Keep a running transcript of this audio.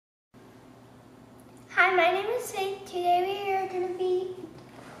Hi, my name is Faith. Today we are going to be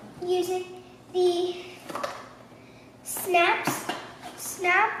using the Snap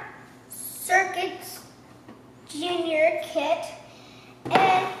Circuits Junior Kit,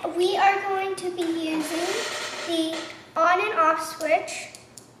 and we are going to be using the on and off switch,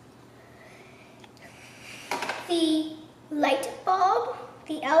 the light bulb,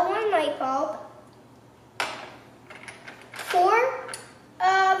 the L1 light bulb, 4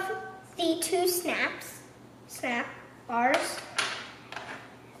 of the 2 snap bars,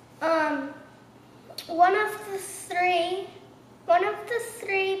 one of the three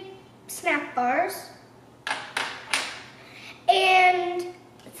snap bars, and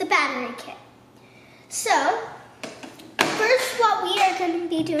the battery kit. So, first what we are going to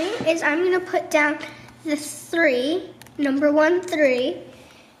be doing is I'm going to put down the 3, number 1, 3.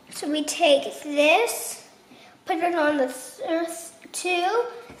 So we take this, put it on the 2,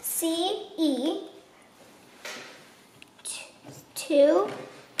 C, E, 2,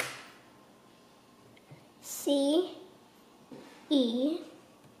 C, E,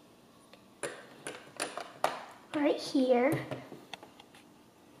 right here.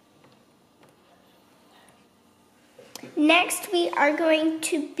 Next, we are going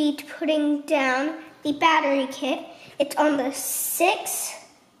to be putting down the battery kit. It's on the 6,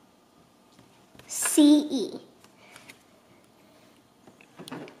 CE.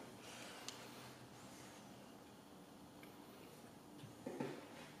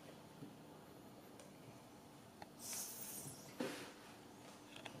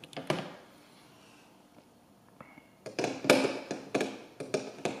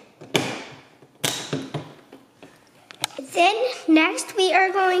 Then next we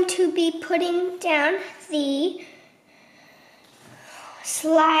are going to be putting down the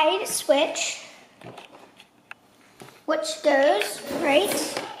slide switch, which goes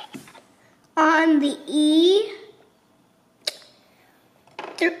right on the E3.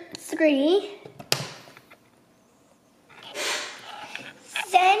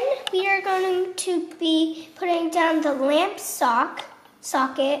 Then we are going to be putting down the lamp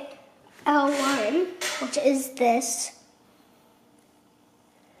socket L1, which is this.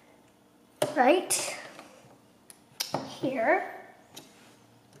 Right here.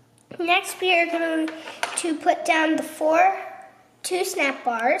 Next, we are going to put down the 2 snap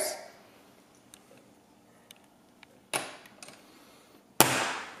bars.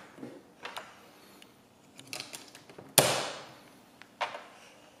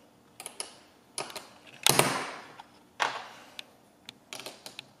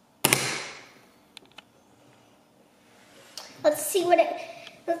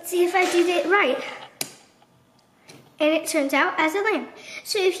 Let's see if I did it right. And it turns out as a lamp.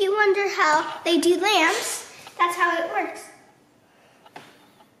 So if you wonder how they do lamps, that's how it works.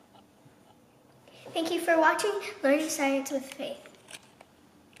 Thank you for watching Learning Science with Faith.